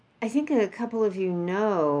I think a couple of you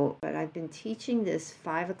know, but I've been teaching this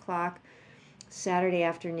 5 o'clock Saturday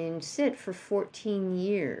afternoon sit for 14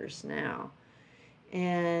 years now.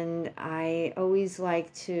 And I always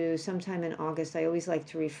like to, sometime in August, I always like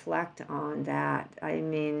to reflect on that. I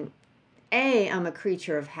mean, I'm a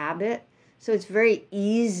creature of habit. So it's very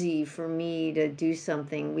easy for me to do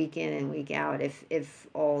something week in and week out if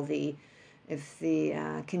the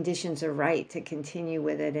conditions are right to continue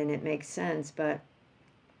with it and it makes sense. But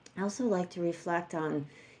I also like to reflect on,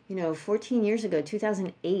 14 years ago,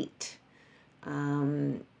 2008.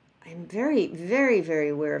 I'm very, very, very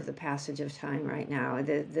aware of the passage of time right now.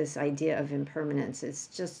 This idea of impermanence, it's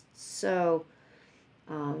just so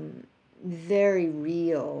very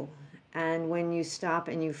real. And when you stop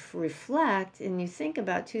and you reflect and you think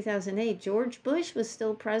about 2008, George Bush was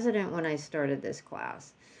still president when I started this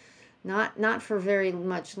class. Not for very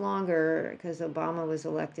much longer because Obama was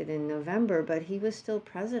elected in November, but he was still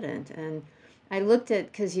president. And I looked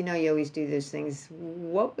at, because you always do those things,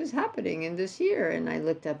 what was happening in this year? And I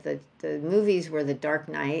looked up the movies were The Dark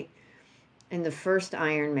Knight and the first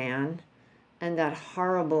Iron Man and that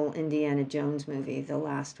horrible Indiana Jones movie, the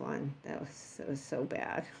last one. That was so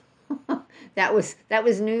bad. that was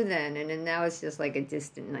new then, and now it's just like a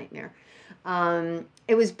distant nightmare.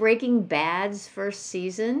 It was Breaking Bad's first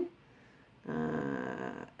season.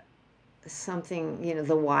 Something,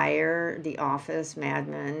 The Wire, The Office, Mad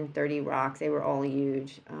Men, 30 Rock, they were all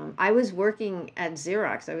huge. I was working at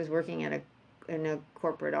Xerox. I was working in a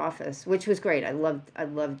corporate office, which was great. I loved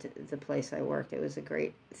the place I worked. It was a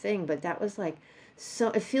great thing, but that was like,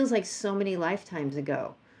 so it feels like so many lifetimes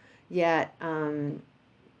ago. Yet,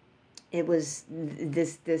 it was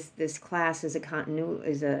this class is a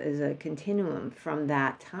continuum from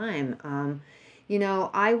that time.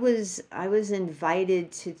 I was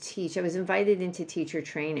invited to teach. I was invited into teacher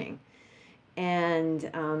training. And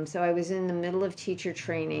so I was in the middle of teacher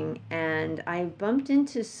training, and I bumped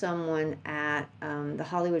into someone at the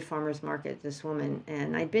Hollywood Farmers Market, this woman.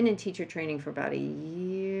 And I'd been in teacher training for about a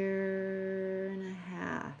year and a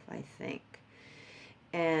half, I think,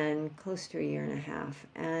 and close to a year and a half.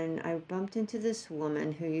 And I bumped into this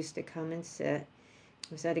woman who used to come and sit.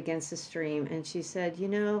 I was at Against the Stream, and she said,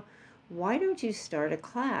 why don't you start a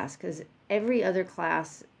class? Because every other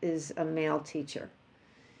class is a male teacher.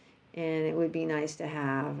 And it would be nice to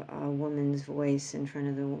have a woman's voice in front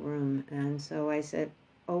of the room. And so I said,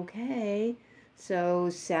 okay. So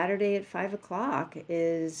Saturday at 5 o'clock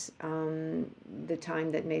is the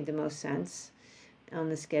time that made the most sense on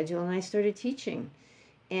the schedule. And I started teaching.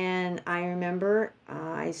 And I remember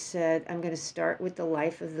I said, I'm going to start with the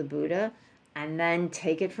life of the Buddha and then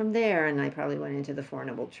take it from there. And I probably went into the Four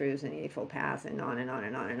Noble Truths and the Eightfold Path and on and on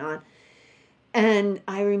and on and on. And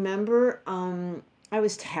I remember I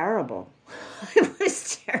was terrible. I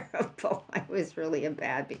was terrible. I was really a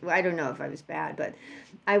bad, I don't know if I was bad, but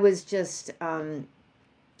I was just, I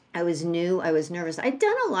was new. I was nervous. I'd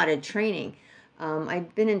done a lot of training.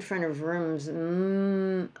 I'd been in front of rooms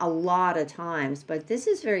a lot of times, but this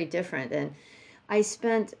is very different. And I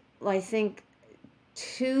spent, I think,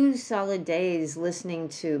 2 solid days listening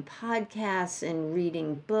to podcasts and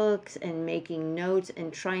reading books and making notes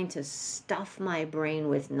and trying to stuff my brain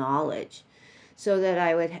with knowledge so that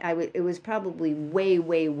I would, it was probably way,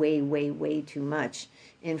 way, way, way, way too much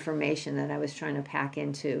information that I was trying to pack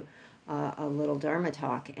into a little Dharma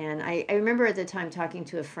talk. And I remember at the time talking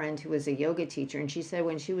to a friend who was a yoga teacher, and she said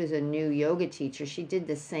when she was a new yoga teacher, she did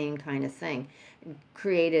the same kind of thing,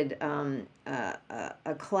 created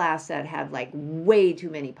a class that had like way too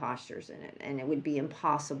many postures in it, and it would be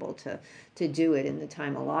impossible to do it in the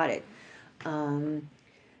time allotted.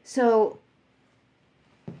 So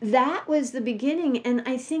that was the beginning. And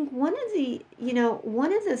I think one of the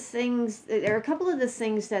things, there are a couple of the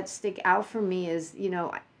things that stick out for me is,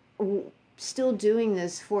 still doing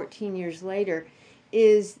this 14 years later,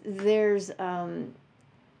 is there's the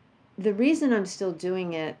reason I'm still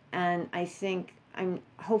doing it, and I think I'm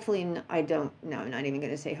hopefully, I don't, no, I'm not even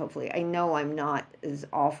going to say hopefully, I know I'm not as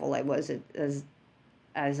awful as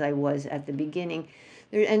I was at the beginning.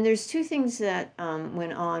 There's 2 things that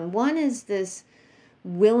went on. One is this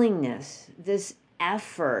willingness, this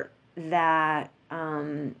effort that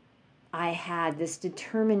I had, this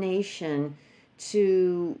determination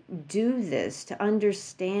to do this, to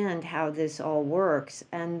understand how this all works.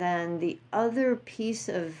 And then the other piece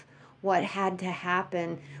of what had to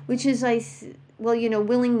happen, which is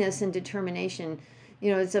willingness and determination,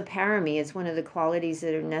 it's a parami. It's one of the qualities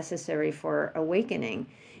that are necessary for awakening.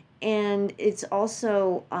 And it's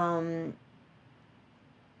also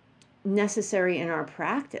necessary in our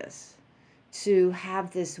practice, to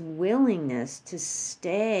have this willingness to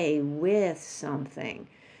stay with something.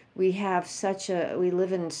 We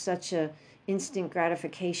live in such a instant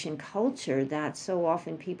gratification culture that so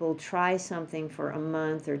often people try something for a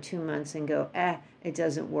month or 2 months and go, it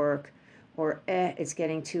doesn't work, or it's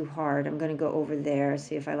getting too hard. I'm going to go over there,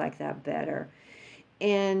 see if I like that better.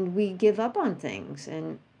 And we give up on things.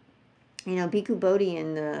 And Bhikkhu Bodhi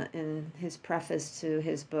in his preface to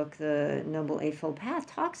his book, The Noble Eightfold Path,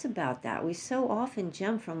 talks about that. We so often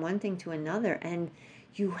jump from one thing to another, and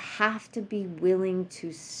you have to be willing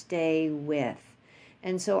to stay with.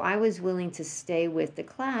 And so I was willing to stay with the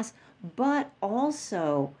class, but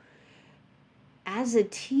also as a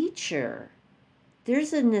teacher,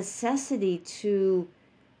 there's a necessity to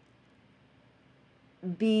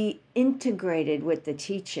be integrated with the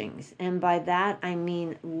teachings. And by that, I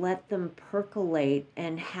mean, let them percolate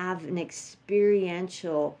and have an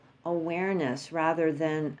experiential awareness rather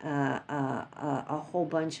than a whole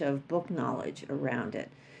bunch of book knowledge around it.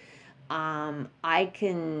 I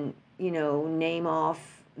can, name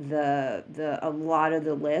off a lot of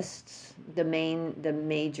the lists, the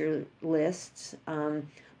major lists,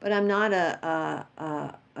 but I'm not a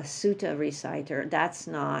sutta reciter. That's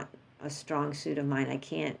not a strong suit of mine. I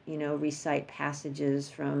can't, recite passages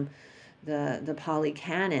from the Pali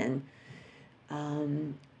Canon,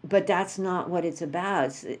 but that's not what it's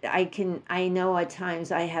about. I know at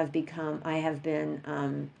times I have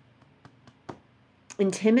been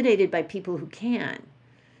intimidated by people who can,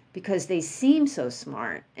 because they seem so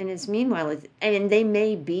smart, and and they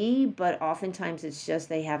may be, but oftentimes it's just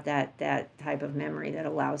they have that type of memory that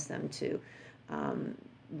allows them to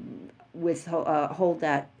hold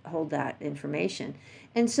that information.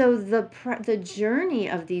 And so the journey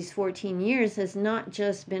of these 14 years has not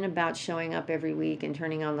just been about showing up every week and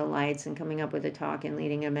turning on the lights and coming up with a talk and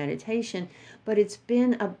leading a meditation, but it's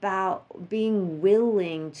been about being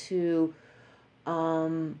willing to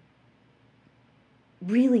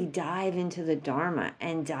really dive into the Dharma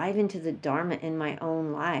in my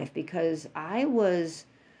own life, because I was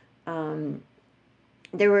for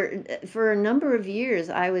a number of years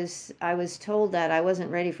I was told that I wasn't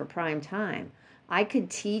ready for prime time. I could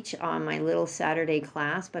teach on my little Saturday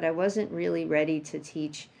class, but I wasn't really ready to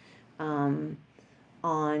teach on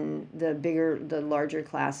the larger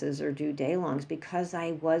classes or do day-longs, because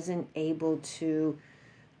I wasn't able to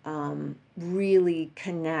really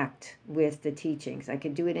connect with the teachings. I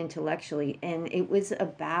could do it intellectually, and it was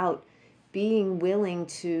about being willing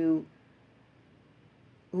to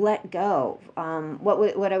let go.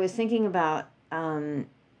 What I was thinking about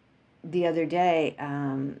the other day,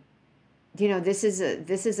 this is a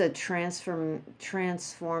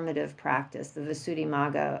transformative practice. The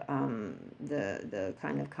Visuddhimagga, the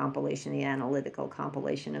kind of compilation, the analytical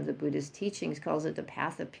compilation of the Buddhist teachings, calls it the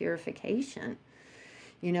path of purification.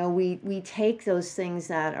 We take those things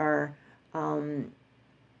that are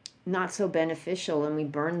not so beneficial, and we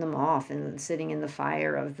burn them off, and sitting in the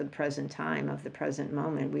fire of the present time, of the present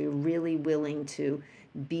moment. We're really willing to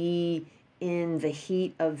be in the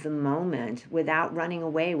heat of the moment without running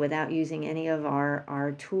away, without using any of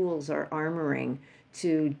our tools or armoring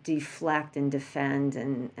to deflect and defend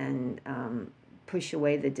and push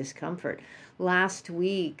away the discomfort. Last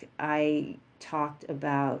week, I talked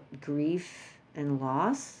about grief and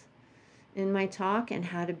loss in my talk, and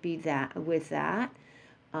how to be with that.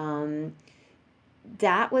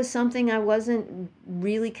 That was something I wasn't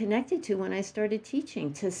really connected to when I started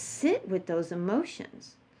teaching, to sit with those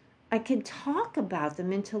emotions. I could talk about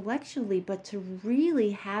them intellectually, but to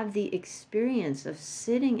really have the experience of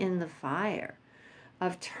sitting in the fire,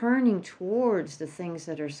 of turning towards the things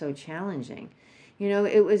that are so challenging.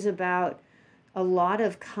 It was about a lot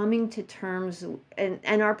of coming to terms,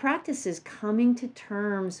 and our practice is coming to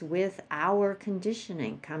terms with our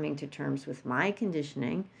conditioning, coming to terms with my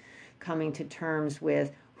conditioning, coming to terms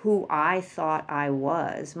with who I thought I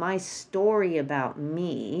was, my story about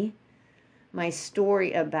me, my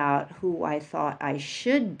story about who I thought I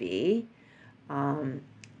should be,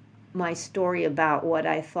 my story about what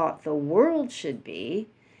I thought the world should be,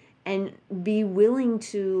 and be willing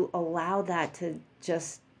to allow that to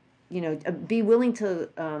just, be willing to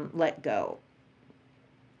let go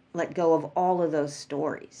of all of those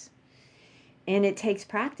stories. And it takes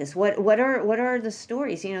practice. What are the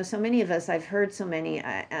stories? So many of us, I've heard so many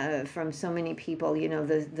from so many people,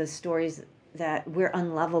 the stories that we're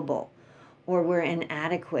unlovable, or we're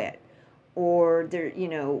inadequate, or they're,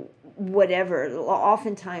 whatever.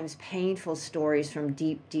 Oftentimes painful stories from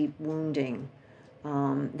deep, deep wounding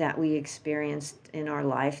that we experienced in our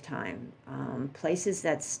lifetime, places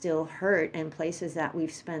that still hurt, and places that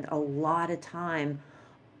we've spent a lot of time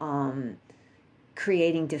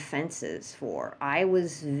creating defenses for. I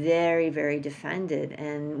was very, very defended,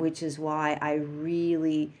 and which is why I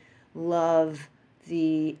really love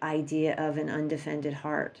the idea of an undefended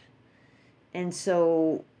heart. And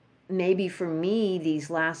so maybe for me, these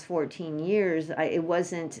last 14 years, it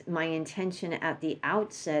wasn't my intention at the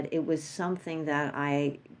outset. It was something that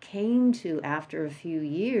I came to after a few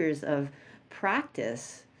years of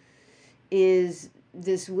practice, is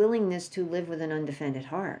this willingness to live with an undefended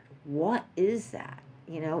heart. What is that?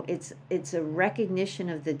 It's a recognition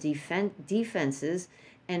of the defenses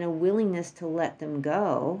and a willingness to let them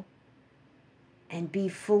go and be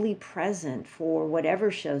fully present for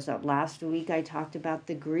whatever shows up. Last week I talked about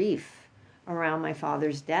the grief around my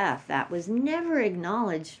father's death. That was never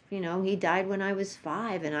acknowledged. He died when I was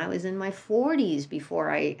 5, and I was in my 40s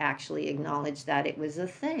before I actually acknowledged that it was a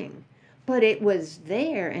thing. But it was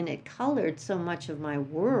there, and it colored so much of my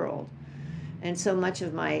world and so much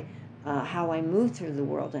of my how I moved through the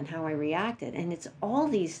world and how I reacted. And it's all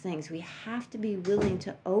these things. We have to be willing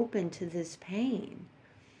to open to this pain.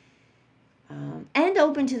 And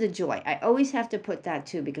open to the joy. I always have to put that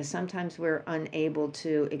too, because sometimes we're unable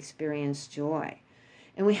to experience joy.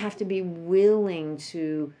 And we have to be willing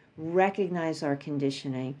to recognize our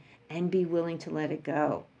conditioning and be willing to let it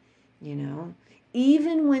go,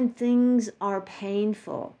 Even when things are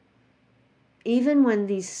painful, even when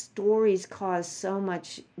these stories cause so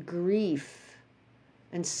much grief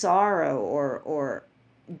and sorrow or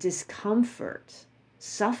discomfort,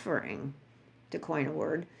 suffering, to coin a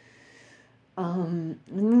word,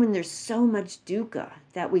 when there's so much dukkha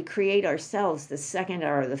that we create ourselves, the second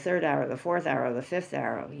arrow, the third arrow, the fourth arrow, the fifth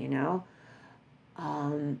arrow,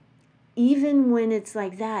 even when it's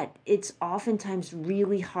like that, it's oftentimes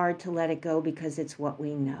really hard to let it go because it's what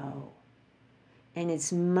we know. And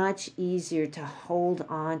it's much easier to hold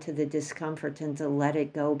on to the discomfort and to let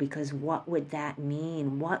it go, because what would that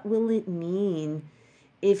mean? What will it mean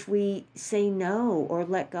if we say no or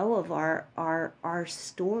let go of our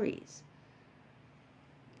stories?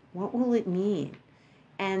 What will it mean?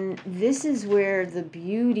 And this is where the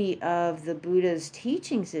beauty of the Buddha's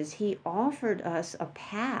teachings is. He offered us a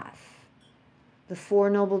path, the Four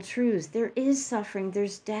Noble Truths. There is suffering,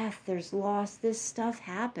 there's death, there's loss. This stuff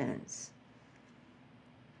happens.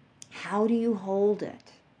 How do you hold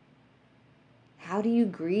it? How do you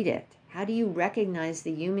greet it? How do you recognize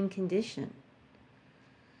the human condition?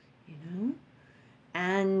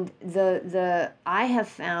 And I have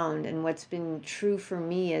found, and what's been true for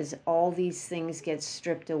me, is all these things get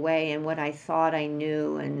stripped away, and what I thought I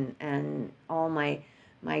knew and all my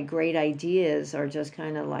great ideas are just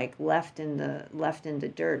kind of like left in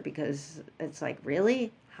the dirt, because it's like,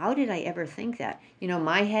 really? How did I ever think that?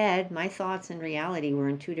 My head, my thoughts and reality were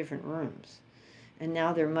in 2 different rooms, and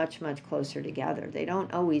now they're much, much closer together. They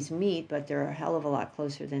don't always meet, but they're a hell of a lot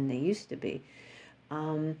closer than they used to be.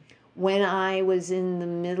 When I was in the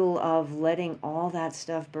middle of letting all that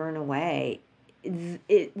stuff burn away,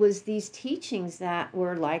 it was these teachings that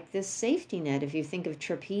were like this safety net. If you think of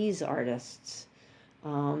trapeze artists,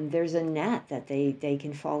 there's a net that they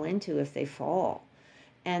can fall into if they fall.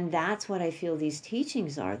 And that's what I feel these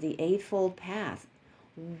teachings are, the Eightfold Path.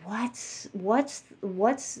 What's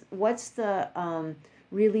the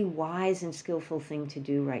really wise and skillful thing to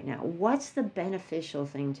do right now? What's the beneficial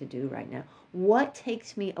thing to do right now? What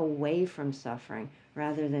takes me away from suffering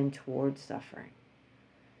rather than towards suffering?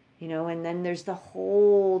 And then there's the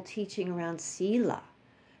whole teaching around sila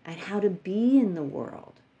and how to be in the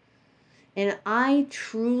world. And I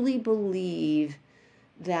truly believe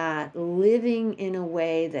that living in a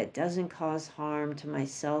way that doesn't cause harm to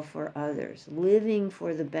myself or others, living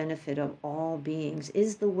for the benefit of all beings,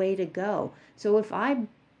 is the way to go. So if I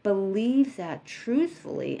believe that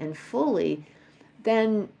truthfully and fully,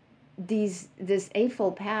 then this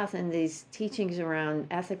Eightfold Path and these teachings around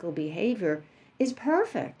ethical behavior is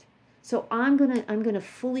perfect. So I'm gonna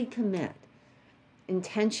fully commit,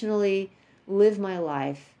 intentionally live my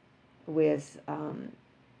life with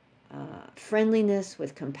friendliness,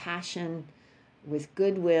 with compassion, with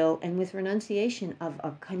goodwill, and with renunciation of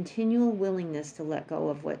a continual willingness to let go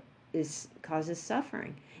of what causes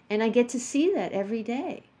suffering. And I get to see that every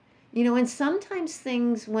day. And sometimes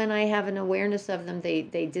things, when I have an awareness of them,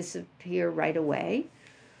 they disappear right away.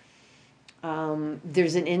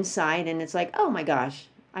 There's an insight, and it's like, oh my gosh,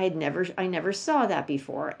 I never saw that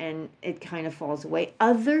before, and it kind of falls away.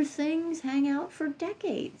 Other things hang out for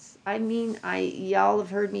decades. I mean, y'all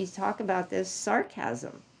have heard me talk about this,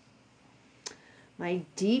 sarcasm. My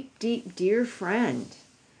deep, deep, dear friend.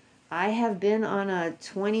 I have been on a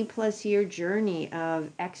 20 plus year journey of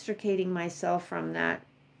extricating myself from that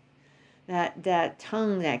that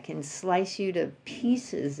tongue that can slice you to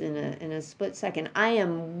pieces in a split second. I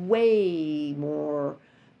am way more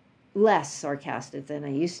less sarcastic than I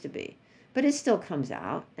used to be, but it still comes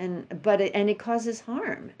out, and it causes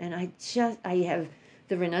harm. And I have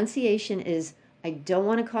the renunciation is I don't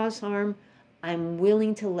want to cause harm. I'm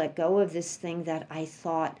willing to let go of this thing that I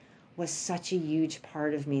thought was such a huge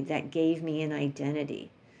part of me that gave me an identity.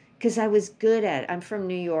 Because I was good at it. I'm from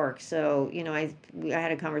New York, so I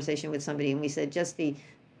had a conversation with somebody, and we said just the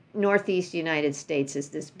Northeast United States is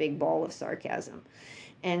this big ball of sarcasm.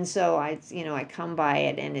 And so I come by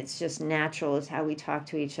it, and it's just natural. It's how we talk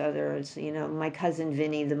to each other. It's, My Cousin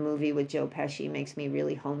Vinny, the movie with Joe Pesci, makes me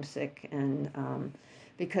really homesick, and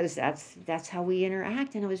because that's how we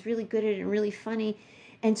interact. And I was really good at it and really funny,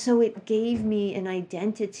 and so it gave me an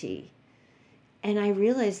identity. And I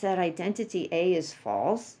realized that identity, A, is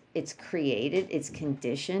false. It's created, it's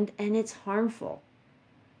conditioned, and it's harmful.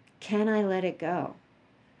 Can I let it go?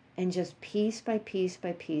 And just piece by piece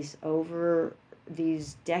by piece over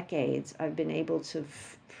these decades, I've been able to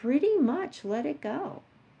pretty much let it go.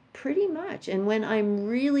 Pretty much. And when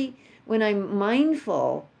I'm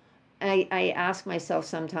mindful, I ask myself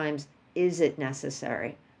sometimes, is it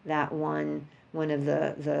necessary? That one of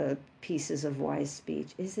the pieces of wise speech.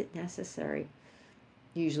 Is it necessary?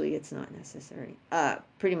 Usually it's not necessary.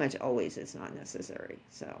 Pretty much always it's not necessary.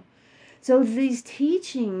 So these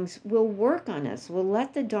teachings will work on us. We'll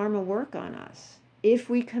let the Dharma work on us if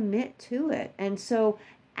we commit to it. And so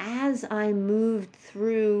as I moved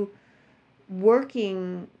through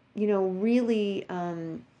working, really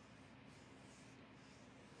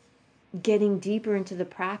getting deeper into the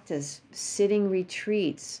practice, sitting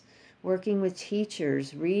retreats, working with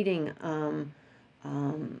teachers, reading,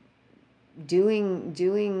 doing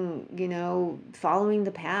following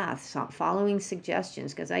the path, following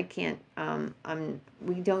suggestions, because I can't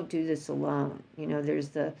we don't do this alone. There's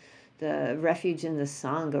the refuge in the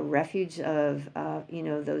Sangha, refuge of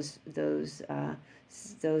those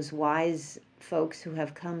wise folks who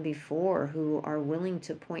have come before, who are willing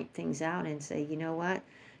to point things out and say, you know what,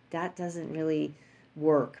 that doesn't really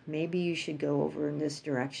work, maybe you should go over in this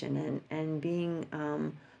direction, and being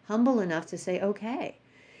humble enough to say okay.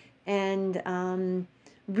 And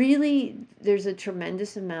really, there's a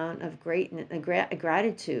tremendous amount of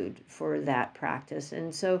gratitude for that practice.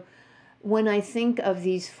 And so when I think of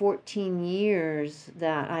these 14 years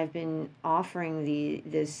that I've been offering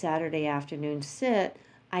this Saturday afternoon sit,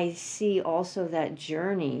 I see also that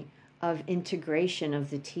journey of integration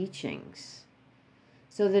of the teachings,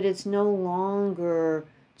 so that it's no longer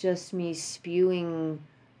just me spewing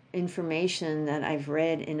information that I've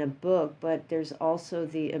read in a book, but there's also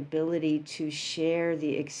the ability to share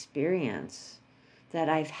the experience that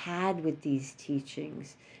I've had with these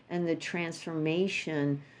teachings and the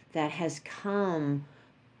transformation that has come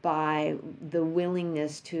by the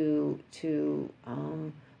willingness to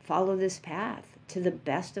follow this path to the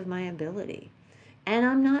best of my ability. And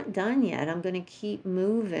I'm not done yet. I'm going to keep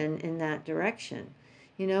moving in that direction,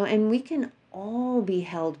 and we can all be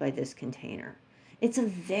held by this container. It's a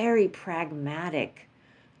very pragmatic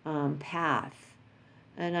path,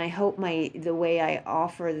 and I hope the way I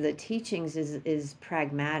offer the teachings is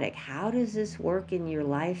pragmatic. How does this work in your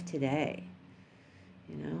life today?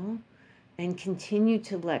 And continue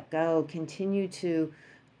to let go, continue to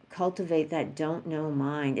cultivate that don't know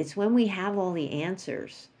mind. It's when we have all the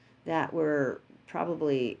answers that we're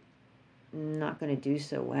probably not going to do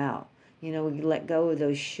so well. We let go of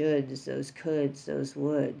those shoulds, those coulds, those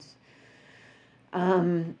woulds.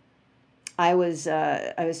 I was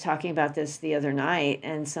talking about this the other night,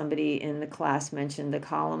 and somebody in the class mentioned the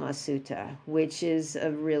Kalama Sutta, which is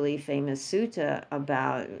a really famous sutta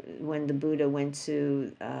about when the Buddha went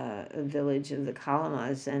to a village of the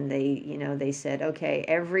Kalamas, and they said, okay,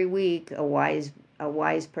 every week a wise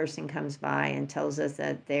person comes by and tells us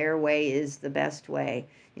that their way is the best way,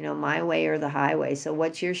 my way or the highway. So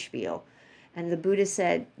what's your spiel? And the Buddha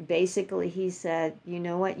said, basically, he said, you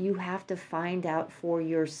know what, you have to find out for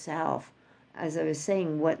yourself, as I was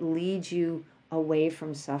saying, what leads you away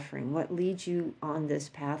from suffering, what leads you on this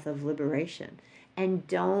path of liberation. And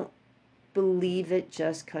don't believe it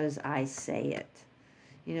just because I say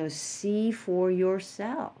it. See for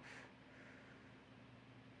yourself.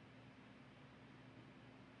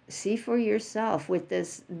 See for yourself with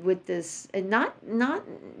this, and not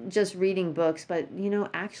just reading books, but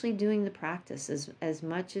actually doing the practice as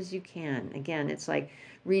much as you can. Again, it's like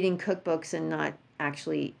reading cookbooks and not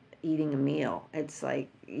actually eating a meal. It's like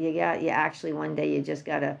you actually one day you just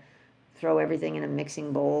gotta throw everything in a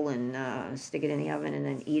mixing bowl and stick it in the oven and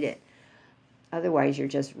then eat it. Otherwise, you're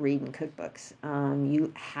just reading cookbooks.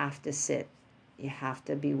 You have to sit. You have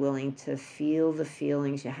to be willing to feel the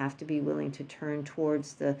feelings. You have to be willing to turn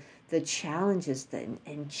towards the challenges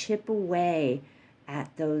and chip away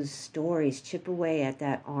at those stories, chip away at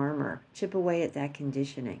that armor, chip away at that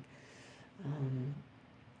conditioning.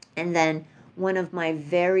 And then one of my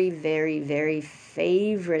very, very, very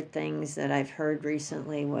favorite things that I've heard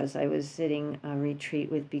recently was I was sitting a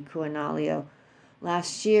retreat with Bhikkhu Analayo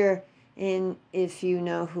last year. And if you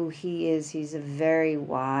know who he is, he's a very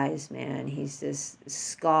wise man. He's this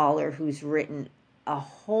scholar who's written a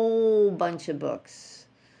whole bunch of books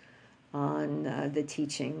on the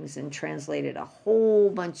teachings and translated a whole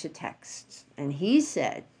bunch of texts. And he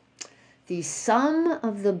said, the sum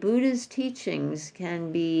of the Buddha's teachings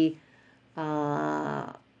can be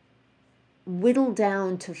whittled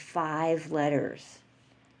down to 5 letters.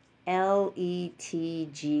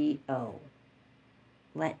 LETGO.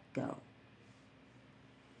 Let go.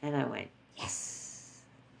 And I went, yes.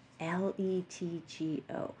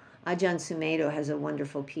 LETGO. Ajahn Sumedho has a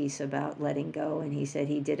wonderful piece about letting go, and he said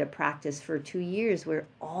he did a practice for 2 years where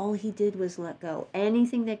all he did was let go.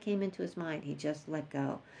 Anything that came into his mind, he just let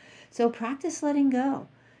go. So practice letting go.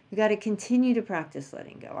 You got to continue to practice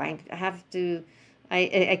letting go. I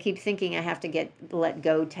keep thinking I have to get let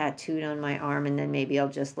go tattooed on my arm, and then maybe I'll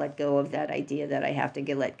just let go of that idea that I have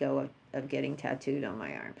to let go of getting tattooed on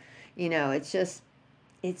my arm. It's just,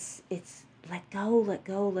 it's let go, let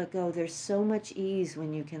go, let go. There's so much ease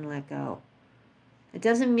when you can let go. It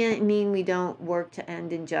doesn't mean we don't work to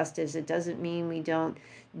end injustice. It doesn't mean we don't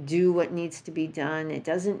do what needs to be done. It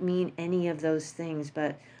doesn't mean any of those things.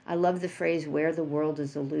 But I love the phrase, wear the world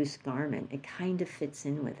as a loose garment. It kind of fits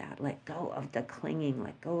in with that. Let go of the clinging.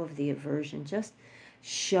 Let go of the aversion. Just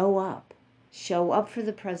show up. Show up for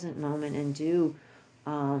the present moment and do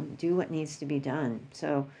what needs to be done.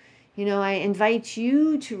 So, I invite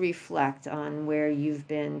you to reflect on where you've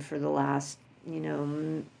been for the last,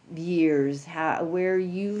 years, where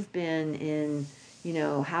you've been in,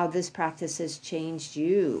 how this practice has changed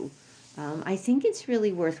you. I think it's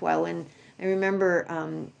really worthwhile. And I remember,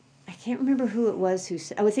 I can't remember who it was who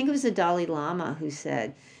said, I would think it was the Dalai Lama who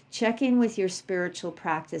said, check in with your spiritual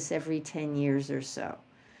practice every 10 years or so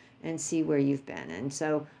and see where you've been. And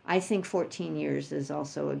so I think 14 years is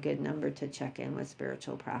also a good number to check in with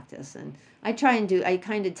spiritual practice. And I kind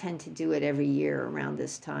of tend to do it every year around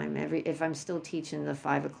this time. If I'm still teaching the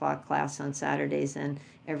 5 o'clock class on Saturdays, then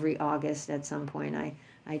every August at some point I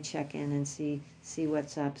check in and see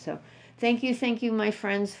what's up. So thank you, my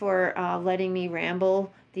friends, for letting me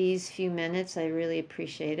ramble these few minutes. I really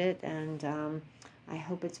appreciate it. And I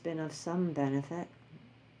hope it's been of some benefit.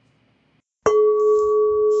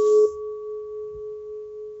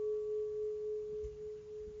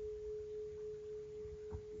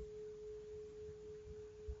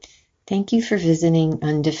 Thank you for visiting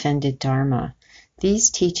Undefended Dharma. These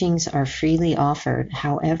teachings are freely offered.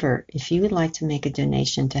 However, if you would like to make a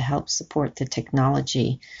donation to help support the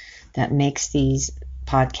technology that makes these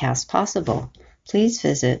podcasts possible, please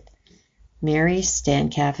visit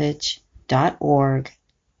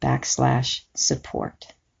marystankavich.org/support.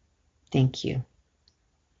 Thank you.